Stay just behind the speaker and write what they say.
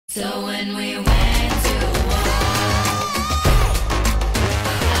So when we went to war,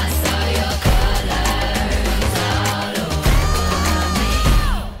 I saw your colors all over me.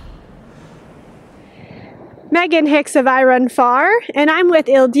 Megan Hicks of I Run Far, and I'm with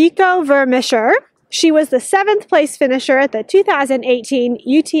Ildikó Wermescher. She was the 7th place finisher at the 2018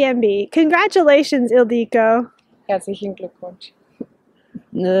 UTMB. Congratulations, Ildikó. Herzlichen Glückwunsch.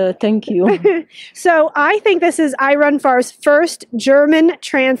 Thank you. So I think this is I Run Far's first German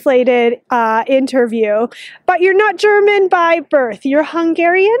translated interview, but you're not German by birth. You're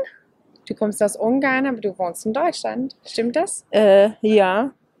Hungarian? Du kommst aus Ungarn, aber du wohnst in Deutschland. Stimmt das?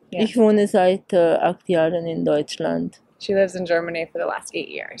 Ja, ich wohne seit 8 Jahren in Deutschland. She lives in Germany for the last 8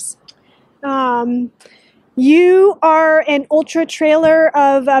 years. You are an ultra trailer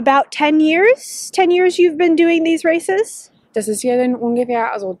of about 10 years. 10 years you've been doing these races? Das ist ja dann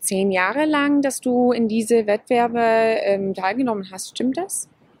ungefähr 10 Jahre lang, dass du in diese Wettbewerbe teilgenommen hast. Stimmt das?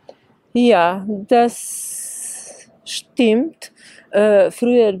 Ja, das stimmt.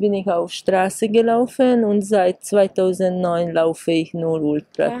 Früher bin ich auf Straße gelaufen und seit 2009 laufe ich nur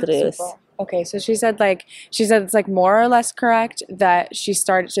Ultra-Trails. Super. Okay, so she said it's like more or less correct that she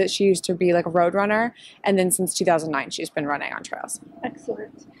used to be like a road runner, and then since 2009 she's been running on trails.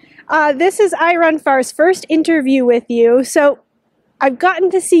 Excellent. This is I Run Far's first interview with you. So I've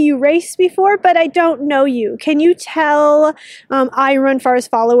gotten to see you race before, but I don't know you. Can you tell I Run Far's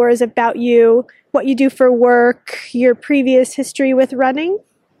followers about you, what you do for work, your previous history with running?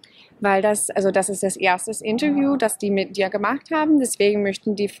 Weil das ist das erste Interview, das die mit dir gemacht haben. Deswegen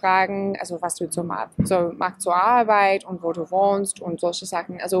möchten die fragen, also was du so machst zur Arbeit und wo du wohnst und solche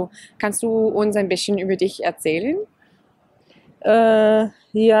Sachen. Also kannst du uns ein bisschen über dich erzählen?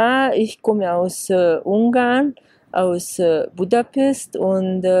 Ja, ich komme aus Ungarn, aus Budapest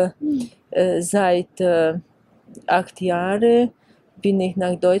und seit 8 Jahren bin ich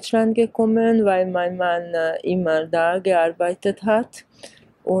nach Deutschland gekommen, weil mein Mann immer da gearbeitet hat.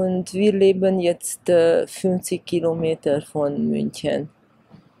 Und wir leben jetzt 50 Kilometer von München.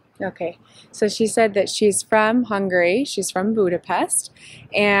 Okay, so she said that she's from Hungary, she's from Budapest,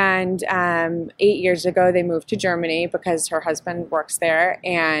 and 8 years ago they moved to Germany because her husband works there,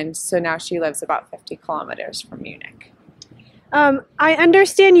 and so now she lives about 50 kilometers from Munich. I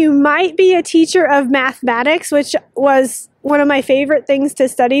understand you might be a teacher of mathematics, which was one of my favorite things to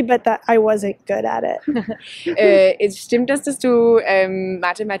study, but that I wasn't good at it. Stimmt das, dass du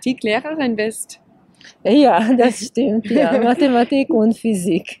Mathematiklehrerin bist? Ja, das stimmt. Ja, Mathematik und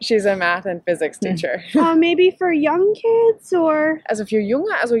Physik. She's a math and physics teacher. Maybe for young kids or? Also für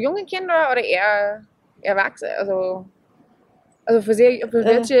junge Kinder oder eher Erwachsene? Also für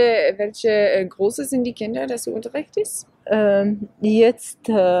welche große sind die Kinder, dass du unterrichtest? Jetzt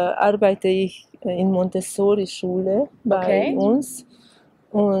arbeite ich in Montessori-Schule bei uns.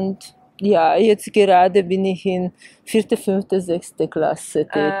 Und ja, jetzt gerade bin ich in 4., 5., 6. Klasse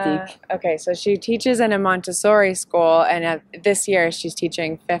tätig. Okay, so she teaches in a Montessori school, and this year she's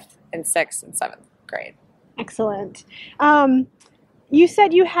teaching 5th and 6th and 7th grade. Excellent. You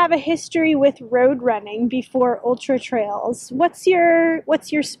said you have a history with road running before ultra trails. What's your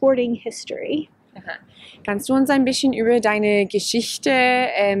sporting history? Aha. Kannst du uns ein bisschen über deine Geschichte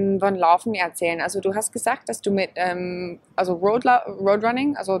von Laufen erzählen? Also du hast gesagt, dass du mit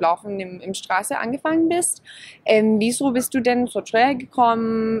Roadrunning, also Laufen im Straße angefangen bist. Wieso bist du denn zur Trail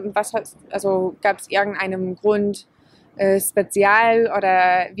gekommen? Gab es irgendeinen Grund speziell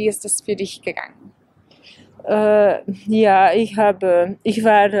oder wie ist das für dich gegangen? Ja, ich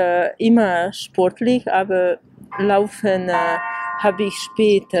war immer sportlich, aber Laufen habe ich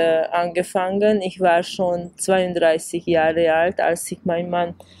später angefangen. Ich war schon 32 Jahre alt, als ich meinen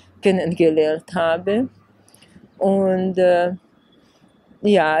Mann kennengelernt habe. Und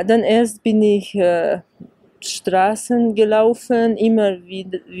ja, dann erst bin ich Straßen gelaufen, immer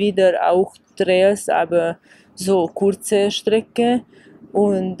wieder auch Trails, aber so kurze Strecke.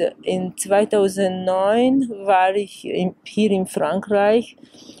 Und in 2009 war ich hier in Frankreich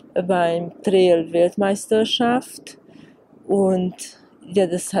beim Trail-Weltmeisterschaft. Und ja,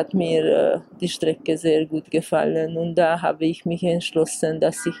 das hat mir die Strecke sehr gut gefallen. Und da habe ich mich entschlossen,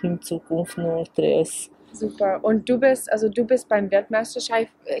 dass ich in Zukunft nur Trails. Super. Und du bist beim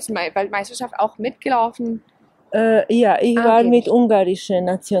Weltmeisterschaft auch mitgelaufen? Ja, ich war mit ungarischen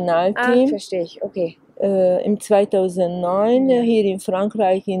Nationalteam. Verstehe ich, okay. Im 2009 hier in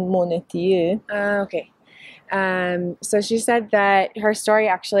Frankreich in Monetier. Okay. So she said that her story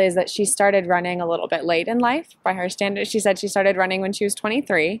actually is that she started running a little bit late in life by her standards. She said she started running when she was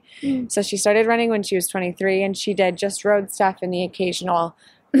 23. So she started running when she was 23 and she did just road stuff and the occasional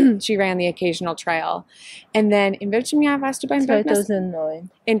she ran the occasional trail. And then in welchem Jahr warst du beim Weltmeister? 2009.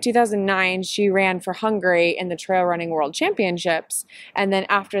 In 2009, she ran for Hungary in the Trail Running World Championships. And then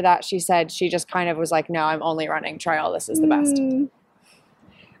after that, she said she just kind of was like, no, I'm only running trail. This is the best.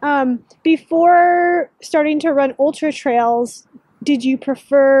 Before starting to run ultra trails, did you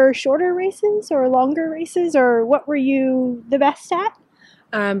prefer shorter races or longer races, or what were you the best at?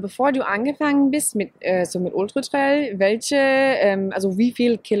 Bevor du angefangen bist mit Ultratrail, also wie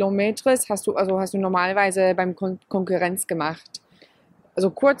viel Kilometer hast du normalerweise beim Konkurrenz gemacht? Also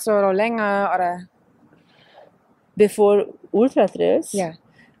kurz oder länger oder? Bevor Ultratrails? Ja.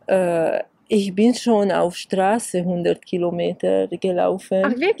 Ich bin schon auf Straße 100 Kilometer gelaufen.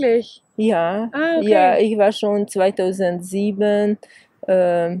 Ach, wirklich? Ja, Ah, okay. ja, ich war schon 2007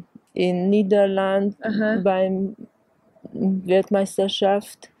 in Niederland beim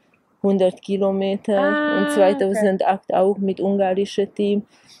Weltmeisterschaft 100 Kilometer und 2008 auch mit ungarischen Team.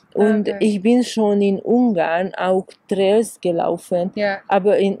 Und ich bin schon in Ungarn auch Trails gelaufen. Ja.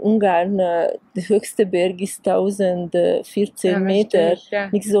 Aber in Ungarn, der höchste Berg ist 1014 Meter. Ja.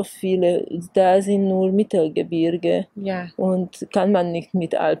 Nicht so viele. Da sind nur Mittelgebirge. Ja. Und kann man nicht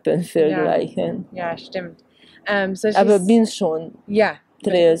mit Alpen vergleichen. Ja, stimmt. So Aber bin schon yeah.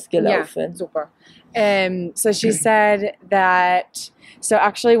 Trails gelaufen. Yeah, super. So she said that, so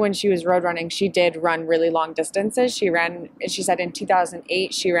actually when she was road running, she did run really long distances. She said in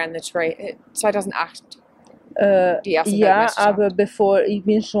 2008, she ran the trail, 2008, die erste Ja, Weltmeisterschaft. aber bevor ich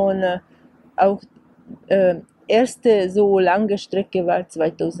bin schon auch erste so lange Strecke war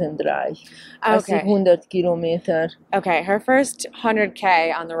 2003. Als ich 100 Kilometer. Okay, her first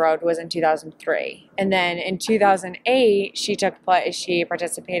 100K on the road was in 2003. And then in 2008, she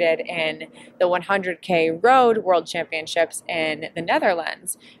participated in the 100K road world championships in the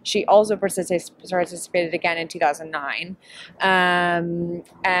Netherlands. She also participated again in 2009.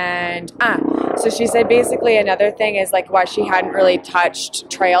 So she said basically another thing is like why she hadn't really touched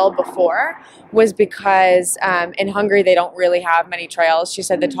trail before was because in Hungary they don't really have many trails. She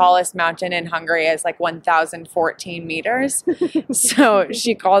said the tallest mountain in Hungary is like 1,014 meters. So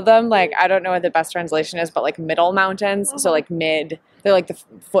she called them like, I don't know what the best translation is, but like middle mountains. So like they're like the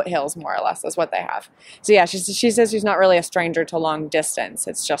foothills more or less is what they have. So yeah, she says she's not really a stranger to long distance.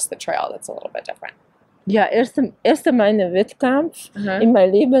 It's just the trail that's a little bit different. Ja, erster mein Wettkampf in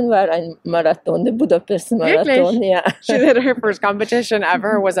meinem Leben war ein Marathon, der Budapest-Marathon. Ja. She said her first competition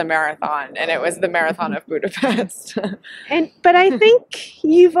ever was a marathon, and it was the Marathon of Budapest. But I think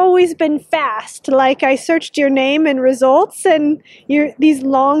you've always been fast. Like I searched your name and results, and these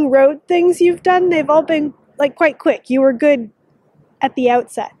long road things you've done, they've all been like quite quick. You were good at the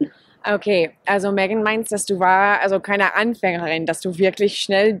outset. Okay, also Megan meint, dass du keine Anfängerin, dass du wirklich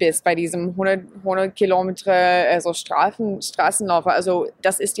schnell bist bei diesem 100 Kilometer Straßenlauf. Also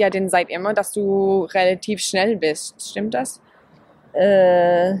das ist ja denn seit immer, dass du relativ schnell bist. Stimmt das?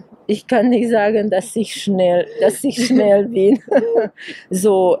 Ich kann nicht sagen, dass ich schnell bin.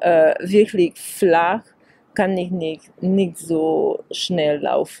 So wirklich flach kann ich nicht so schnell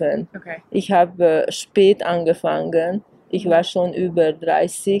laufen. Okay. Ich habe spät angefangen. Ich war schon über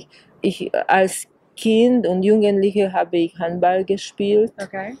 30. Als Kind und Jugendliche habe ich Handball gespielt.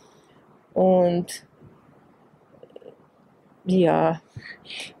 Okay. Und ja,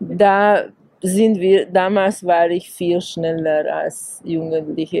 damals war ich viel schneller als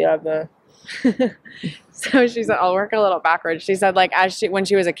Jugendliche, aber So she said, I'll work a little backwards. She said, like, when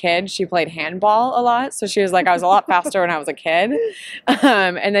she was a kid, she played handball a lot. So she was like, I was a lot faster when I was a kid.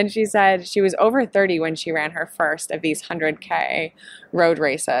 And then she said she was over 30 when she ran her first of these 100K road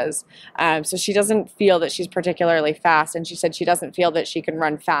races. So she doesn't feel that she's particularly fast. And she said she doesn't feel that she can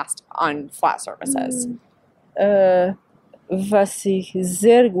run fast on flat surfaces. Was ich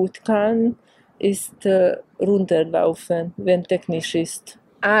sehr gut kann, ist runterlaufen, wenn technisch ist.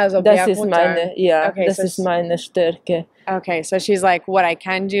 So Das ist meine Stärke. Okay, so she's like, what I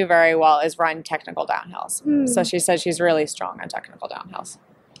can do very well is run technical downhills. So she says she's really strong on technical downhills.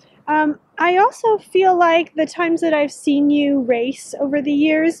 I also feel like the times that I've seen you race over the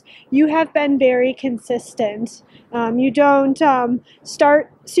years, you have been very consistent. You don't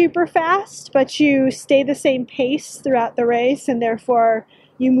start super fast, but you stay the same pace throughout the race, and therefore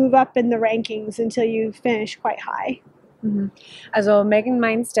you move up in the rankings until you finish quite high. Also Megan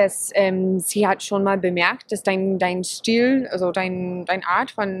meint, dass sie hat schon mal bemerkt, dass dein Stil, also deine Art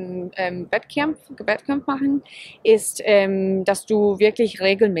von Wettkampf machen, ist, dass du wirklich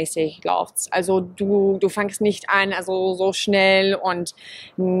regelmäßig laufst. Also du fängst nicht an, also so schnell und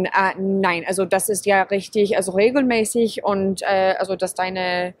nein, also das ist ja richtig, also regelmäßig und also dass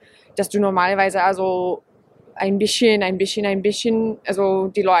du normalerweise also ein bisschen, also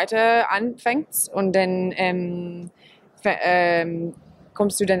die Leute anfängst und dann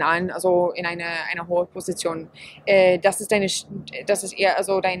kommst du dann an, also in eine hohe Position. Das ist eher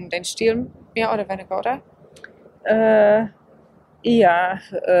also dein Stil mehr oder weniger, oder? Ja,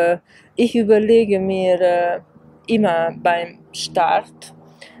 ich überlege mir immer beim Start,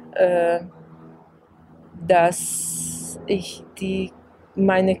 dass ich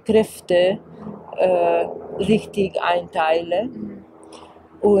meine Kräfte richtig einteile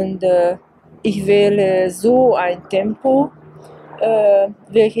und ich wähle so ein Tempo,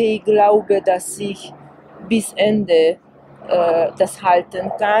 welches ich glaube, dass ich bis Ende das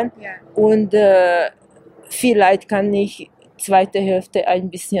halten kann Ja. und vielleicht kann ich zweite Hälfte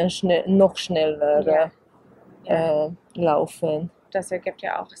ein bisschen noch schneller laufen. Das ergibt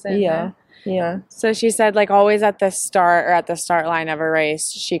ja auch Sinn. Ja, Ne? ja. So she said, like always at the start or at the start line of a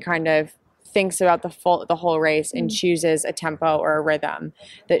race, she kind of thinks about the whole race and chooses a tempo or a rhythm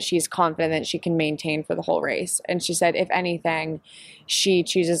that she's confident she can maintain for the whole race. And she said, if anything, she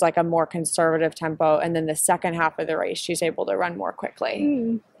chooses like a more conservative tempo, and then the second half of the race, she's able to run more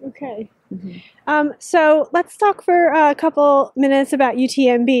quickly. Okay. So let's talk for a couple minutes about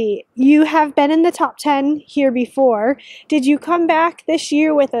UTMB. You have been in the top 10 here before. Did you come back this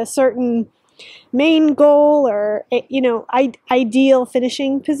year with a certain main goal or, ideal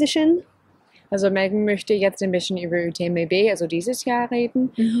finishing position? Also Megan möchte jetzt ein bisschen über UTMB, also dieses Jahr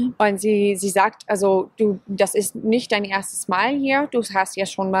reden. Und sie sagt, also das ist nicht dein erstes Mal hier. Du hast ja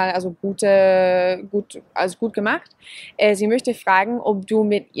schon mal gut gemacht. Sie möchte fragen, ob du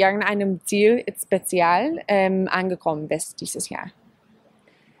mit irgendeinem Ziel spezial angekommen bist dieses Jahr.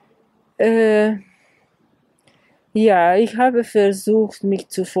 Ja, ich habe versucht, mich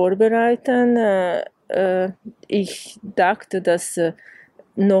zu vorbereiten. Ich dachte, dass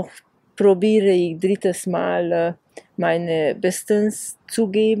noch probiere ich drittes Mal meine Bestens zu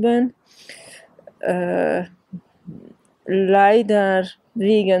geben. Leider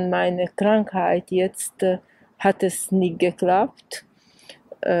wegen meiner Krankheit jetzt hat es nicht geklappt.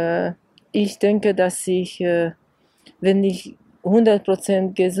 Ich denke, dass wenn ich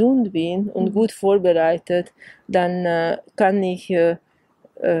 100% gesund bin und gut vorbereitet, dann kann ich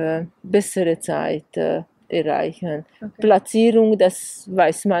bessere Zeit erreichen. Okay. Platzierung, das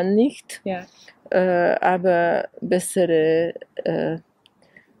weiß man nicht, Ja. aber bessere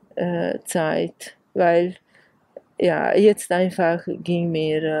Zeit, weil ja, jetzt einfach ging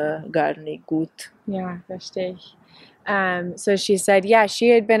mir gar nicht gut. Yeah, verstehe ich. So she said, yeah, she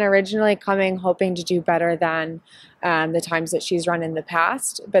had been originally coming hoping to do better than the times that she's run in the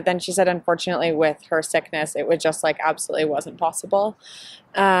past. But then she said, unfortunately, with her sickness, it was just like absolutely wasn't possible.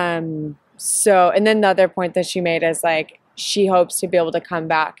 And then the other point that she made is like, she hopes to be able to come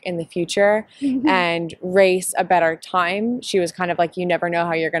back in the future and race a better time. She was kind of like, you never know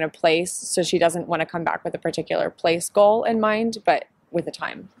how you're going to place. So she doesn't want to come back with a particular place goal in mind, but with a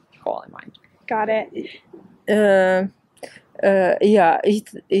time goal in mind. Got it. Ja, ich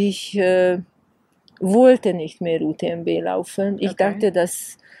wollte nicht mehr UTMB laufen. Ich dachte,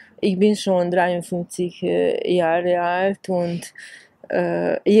 dass ich bin schon 53 Jahre alt und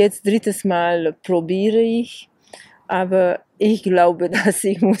jetzt drittes Mal probiere ich, aber ich glaube, dass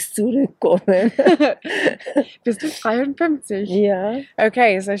ich muss zurückkommen. Bist du 53? Ja.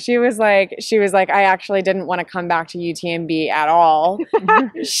 Okay, so she was like, I actually didn't want to come back to UTMB at all.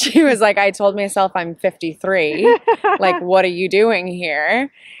 She was like, I told myself I'm 53. Like, what are you doing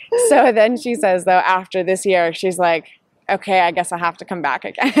here? So then she says, though, after this year, she's like, okay, I guess I have to come back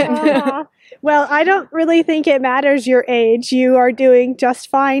again. Well, I don't really think it matters your age. You are doing just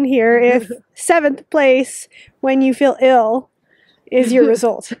fine here. If 7th place when you feel ill is your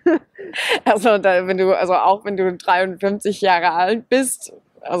result. Also, auch wenn du 53 Jahre alt bist,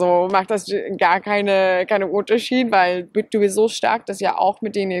 also macht das gar keine Unterschied, weil du bist so stark, dass ja auch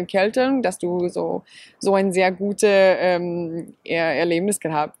mit den Erkältungen, dass du so ein sehr gutes Erlebnis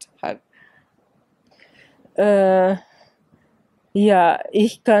gehabt hast. Ja,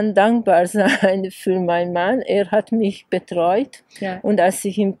 ich kann dankbar sein für meinen Mann. Er hat mich betreut. Ja. Und als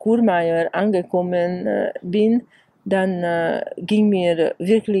ich im Kurmeier angekommen bin, dann ging mir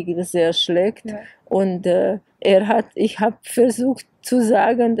wirklich sehr schlecht. Ja. Und ich habe versucht zu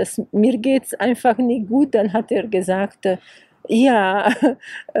sagen, dass mir geht's einfach nicht gut. Dann hat er gesagt, ja,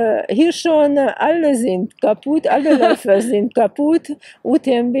 hier schon alle sind kaputt, alle Läufer sind kaputt.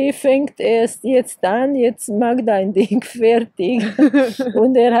 UTMB fängt erst jetzt an, jetzt mach dein Ding fertig.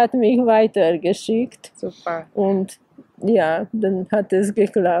 Und er hat mich weitergeschickt. Super. Und ja, dann hat es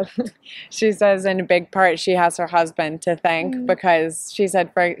geklappt. She says in a big part she has her husband to thank because she said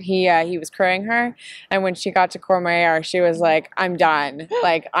he was carrying her, and when she got to Courmayeur, she was like, I'm done.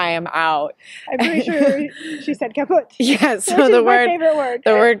 Like, I am out. I'm pretty sure she said kaput. Yeah, so Which is the my favorite word.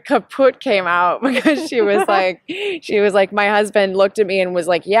 the word kaput came out because she was like, my husband looked at me and was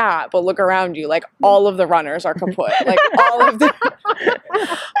like, yeah, but look around you. Like, all of the runners are kaput. Like, all of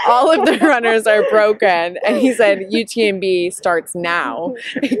the runners are broken. And he said, UTMB starts now.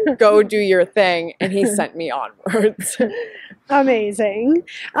 Go do your thing. And he sent me onwards. Amazing.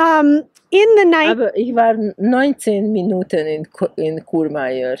 In the night. Aber ich war 19 Minuten in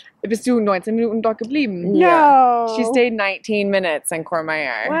Courmayeur. Bist du 19 Minuten dort geblieben? No. She stayed 19 minutes in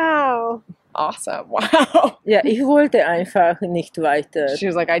Courmayeur. Wow. Awesome. Wow. Ja, ich wollte einfach nicht weiter. She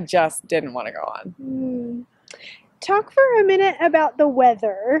was like, I just didn't want to go on. Talk for a minute about the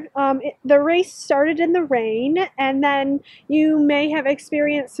weather. The race started in the rain, and then you may have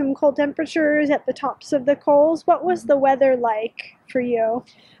experienced some cold temperatures at the tops of the cols. What was the weather like for you?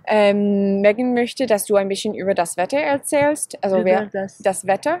 Megan möchte, dass du ein bisschen über das Wetter erzählst, also Über das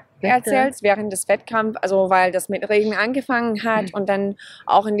Wetter erzählst während des Wettkampfs, also weil das mit Regen angefangen hat und dann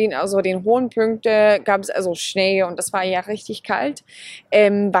auch in den hohen Punkten gab es also Schnee und das war ja richtig kalt.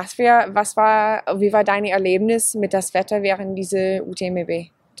 Wie war dein Erlebnis mit das Wetter während diese UTMB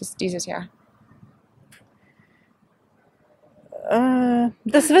dieses Jahr?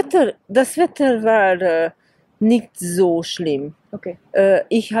 Das Wetter war nicht so schlimm. Okay.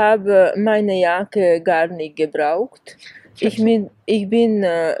 Ich habe meine Jacke gar nicht gebraucht. Ich bin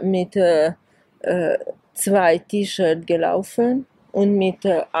mit 2 T-Shirts gelaufen und mit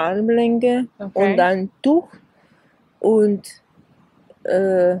Armlänge und ein Tuch. Und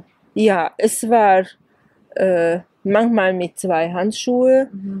ja, es war manchmal mit 2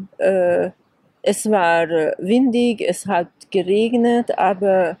 Handschuhen. Es war windig, es hat geregnet,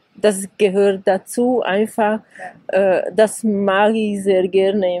 aber das gehört dazu einfach. Das mag ich sehr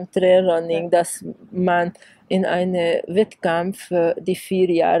gerne im Trailrunning, dass man in einem Wettkampf die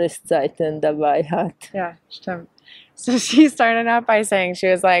 4 Jahreszeiten dabei hat. Yeah, stimmt. So she started out by saying, she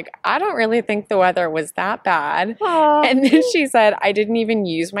was like, I don't really think the weather was that bad. Aww. And then she said, I didn't even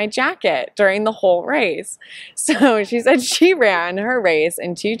use my jacket during the whole race. So she said she ran her race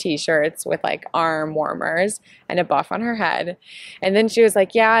in 2 t-shirts with like arm warmers and a buff on her head. And then she was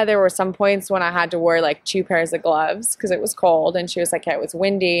like, yeah, there were some points when I had to wear like 2 pairs of gloves because it was cold. And she was like, yeah, it was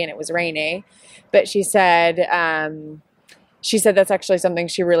windy and it was rainy. But she said that's actually something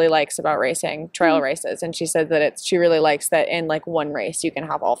she really likes about racing, trail races. And she said that she really likes that in like one race you can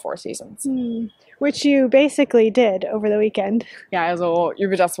have all 4 seasons. Which you basically did over the weekend. Ja, also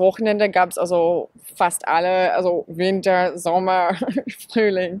über das Wochenende gab es also fast alle, also Winter, Sommer,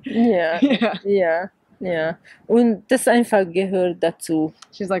 Frühling. Ja. Und das einfach gehört dazu.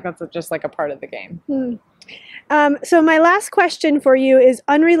 She's like, that's just like a part of the game. So my last question for you is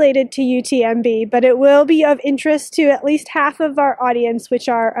unrelated to UTMB, but it will be of interest to at least half of our audience, which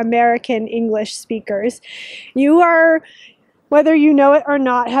are American English speakers. You are, whether you know it or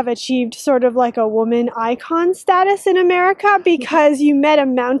not, have achieved sort of like a woman icon status in America because you met a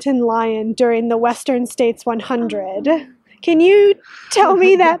mountain lion during the Western States 100. Can you tell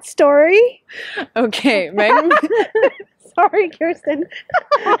me that story? Okay, Megan. Sorry, Kirsten.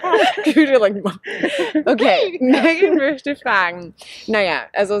 Okay, Megan möchte fragen. Naja,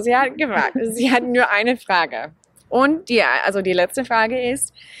 also sie hat gefragt, sie hat nur eine Frage. Und also die letzte Frage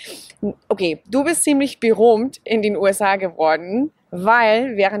ist, okay, du bist ziemlich berühmt in den USA geworden,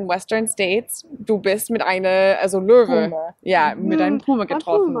 weil während Western States du bist mit einer, also Löwe, Puma. Ja, mit einem Puma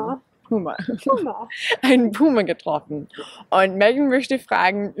getroffen. Puma. Einen Puma getroffen. Und Megan möchte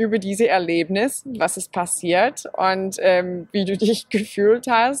fragen über dieses Erlebnis, was ist passiert und wie du dich gefühlt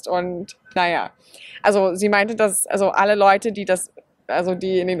hast. Und naja, also sie meinte, dass also alle Leute, die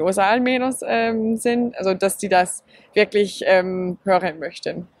in den USA menos sind, also dass die das wirklich hören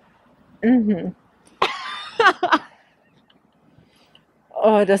möchten.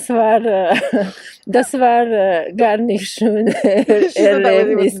 Oh, das war gar nicht schön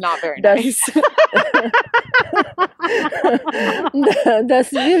Erlebnis. Not very nice.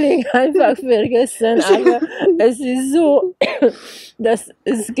 Das will ich einfach vergessen, aber es ist so, dass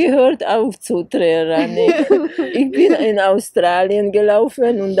es gehört auch zu Trailrunning. Ich bin in Australien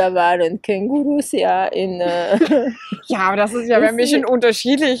gelaufen und da waren Kängurus, ja, Ja, aber das ist ja ein bisschen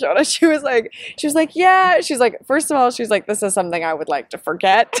unterschiedlich, oder? She was like, yeah. She's like, first of all, she's like, this is something I would like to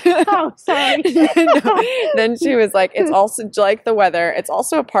forget. Oh, sorry. Then she was like, it's also like the weather. It's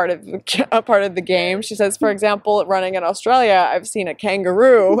also a part of the game. She says, for example, running in Australia, I've seen a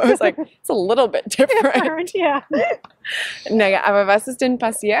kangaroo. I was like, it's a little bit different. Ja. Naja, aber was ist denn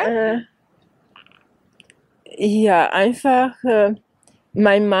passiert? Ja, einfach,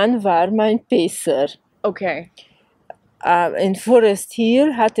 mein Mann war mein Pacer. Okay. In Forest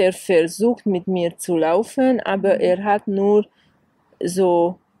Hill hat er versucht, mit mir zu laufen, aber er hat nur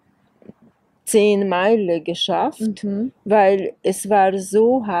so 10 Meilen geschafft, weil es war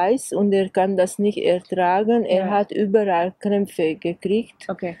so heiß und er kann das nicht ertragen. Er hat überall Krämpfe gekriegt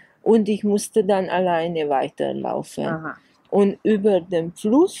Okay. und ich musste dann alleine weiterlaufen. Aha. Und über den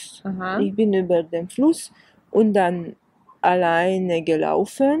Fluss, Aha. ich bin über den Fluss und dann alleine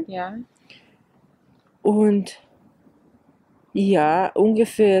gelaufen Ja. und ja,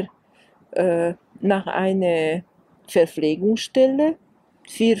 ungefähr nach einer Verpflegungsstelle,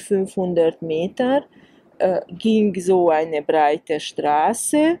 400-500 Meter, ging so eine breite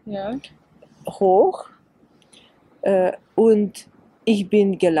Straße Ja. hoch und ich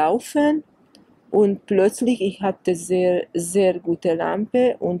bin gelaufen und plötzlich, ich hatte sehr, sehr gute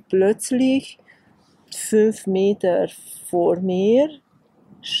Lampe und plötzlich 5 Meter vor mir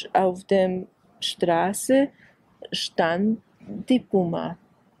auf der Straße stand die Puma.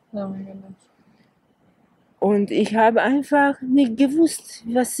 Oh mein Gott. Und ich habe einfach nicht gewusst,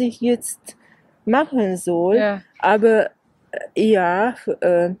 was ich jetzt machen soll. Ja. Aber ja,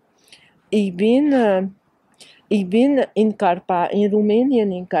 ich bin in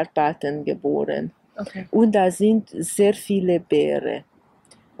Rumänien in Karpaten geboren. Okay. Und da sind sehr viele Bären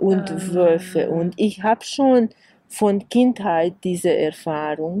und Wölfe. Und ich habe schon von Kindheit diese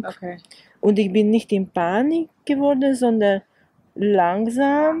Erfahrung. Okay. Und ich bin nicht in Panik geworden, sondern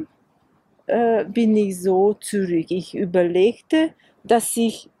langsam bin ich so zurück. Ich überlegte, dass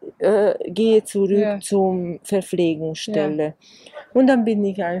ich gehe zurück zum Verpflegungsstelle. Und dann bin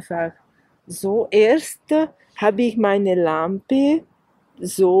ich einfach so. Erst habe ich meine Lampe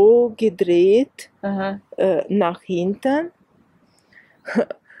so gedreht Aha. nach hinten.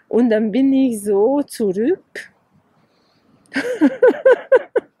 Und dann bin ich so zurück.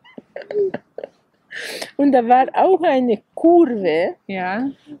 Und da war auch eine Kurve Ja.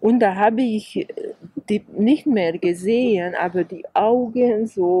 und da habe ich die nicht mehr gesehen, aber die Augen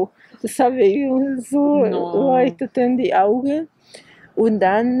so, das habe ich so leuchteten die Augen. Und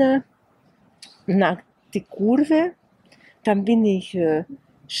dann nach der Kurve, dann bin ich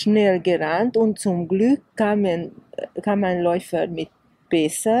schnell gerannt und zum Glück kam ein Läufer mit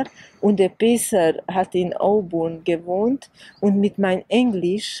Pacer und der Pacer hat in Auburn gewohnt und mit meinem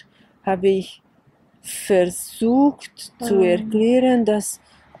Englisch habe ich versucht zu erklären, dass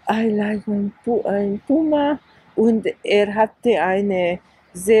I like ein Puma und er hatte eine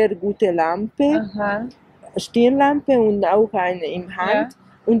sehr gute Lampe, Aha. Stirnlampe und auch eine in Hand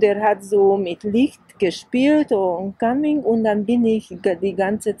und er hat so mit Licht gespielt und coming und dann bin ich die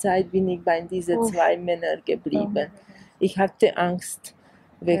ganze Zeit bei diesen 2 Männern geblieben. Ich hatte Angst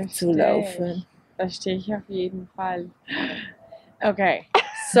wegzulaufen. Verstehe ich auf jeden Fall. Okay.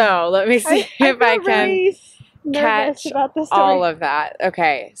 So let me see if I feel can very nervous catch about the story. all of that.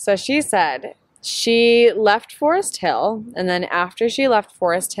 Okay. So she said she left Forest Hill, and then after she left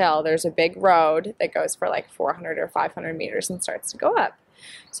Forest Hill, there's a big road that goes for like 400 or 500 meters and starts to go up.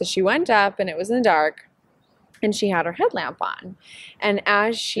 So she went up, and it was in the dark, and she had her headlamp on. And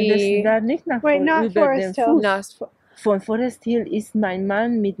as she... Das war nicht nach Wait, not über Forest den Hill. Fuß. No, Von Forest Hill ist mein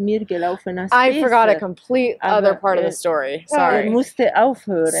Mann mit mir gelaufen als I forgot a Pacer. complete Aber, other part of the story. Sorry. Er musste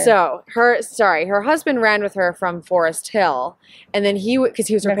aufhören. So her husband ran with her from Forest Hill, and then because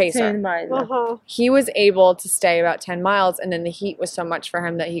he was her Nach pacer, 10 Meilen. Uh-huh. he was able to stay about 10 miles, and then the heat was so much for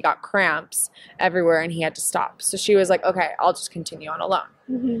him that he got cramps everywhere and he had to stop. So she was like, okay, I'll just continue on alone.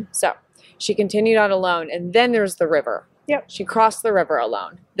 Mhm. So she continued on alone, and then there's the river. Yep. She crossed the river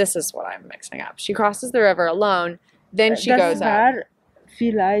alone. This is what I'm mixing up. She crosses the river alone, then she das goes up. war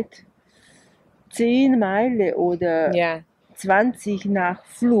vielleicht 10 Meilen oder Yeah. 20 nach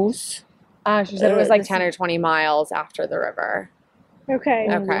Fluss. She said it was like this 10 or 20 miles after the river. Okay.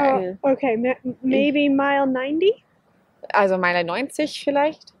 Okay. Okay. Maybe mile 90 Also Meile 90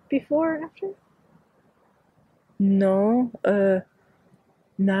 vielleicht? before or after? No,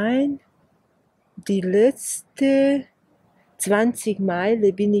 nein, die letzte 20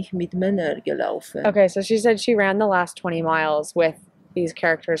 Meilen bin ich mit Männern gelaufen. Okay, so she said she ran the last 20 miles with these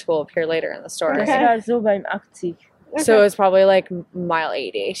characters who will appear later in the story. Das Okay. war so beim 80. So it was probably like mile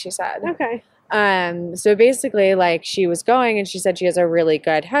 80, she said. Okay. So basically, like, she was going and she said she has a really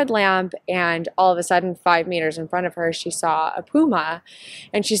good headlamp, and all of a sudden 5 meters in front of her she saw a puma,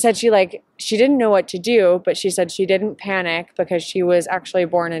 and she said she didn't know what to do, but she said she didn't panic because she was actually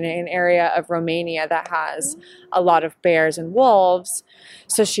born in an area of Romania that has a lot of bears and wolves.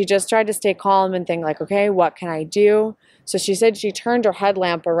 So she just tried to stay calm and think, like, okay, what can I do? So she said she turned her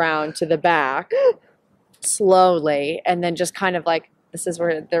headlamp around to the back slowly, and then just kind of like, this is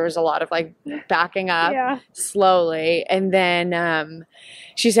where there was a lot of like backing up slowly. And then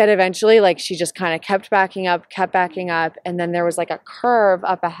she said eventually, like, she just kind of kept backing up. And then there was like a curve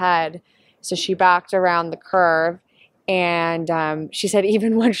up ahead. So she backed around the curve. And she said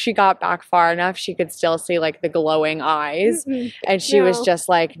even when she got back far enough, she could still see like the glowing eyes. And she was just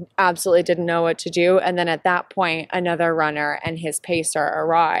like, absolutely didn't know what to do. And then at that point, another runner and his pacer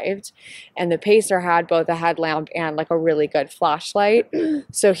arrived. And the pacer had both a headlamp and like a really good flashlight.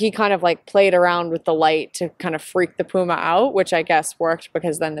 So he kind of like played around with the light to kind of freak the puma out, which I guess worked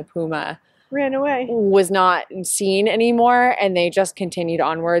because then the puma ran away, was not seen anymore, and they just continued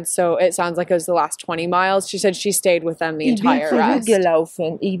onwards. So it sounds like it was the last 20 miles. She said she stayed with them the entire rest.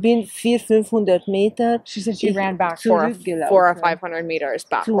 Ich bin 400-500 Meter. She said she ran back 400 or 500 meters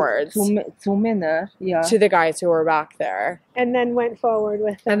backwards Zu Männern, ja. to the guys who were back there. and then went forward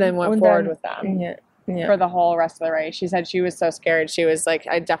with them. And then went forward with them Yeah. for the whole rest of the race. She said she was so scared. She was like,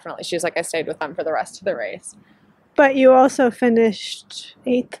 I stayed with them for the rest of the race. But you also finished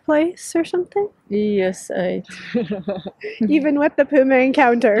 8th place or something? Yes, I. Even with the puma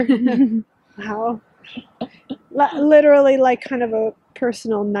encounter. Wow. Literally like kind of a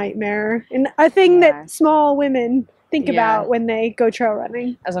personal nightmare. And a thing that small women think about when they go trail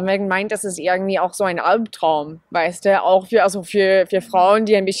running. Also Megan meint, das ist irgendwie auch so ein Albtraum, weißt du, auch für Frauen,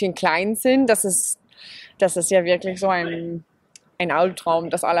 die ein bisschen klein sind, das ist ja wirklich so ein Albtraum,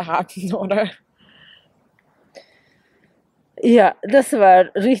 das alle hatten, oder? Ja, das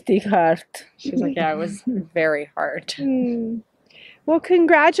war richtig hart. She's like, yeah, it was very hard. Well,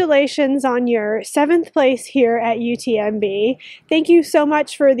 congratulations on your 7th place here at UTMB. Thank you so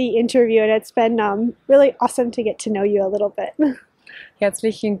much for the interview, and it's been really awesome to get to know you a little bit.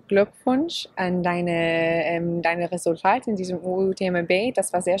 Herzlichen Glückwunsch an deine Resultate in diesem UTMB.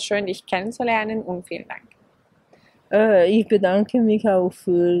 Das war sehr schön, dich kennenzulernen, und vielen Dank. Ich bedanke mich auch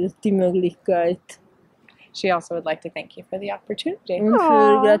für die Möglichkeit She also would like to thank you for the opportunity und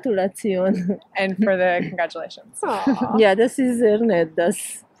für Gratulation. and for the congratulations. Aw. Ja, das ist sehr nett,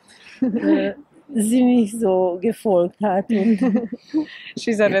 dass sie mich so gefolgt hat. Und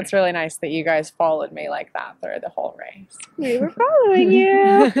She said it's really nice that you guys followed me like that through the whole race. We were following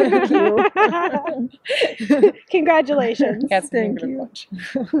you. Thank you. Congratulations. Herzlichen Thank you.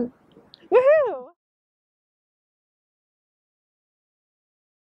 Glückwunsch.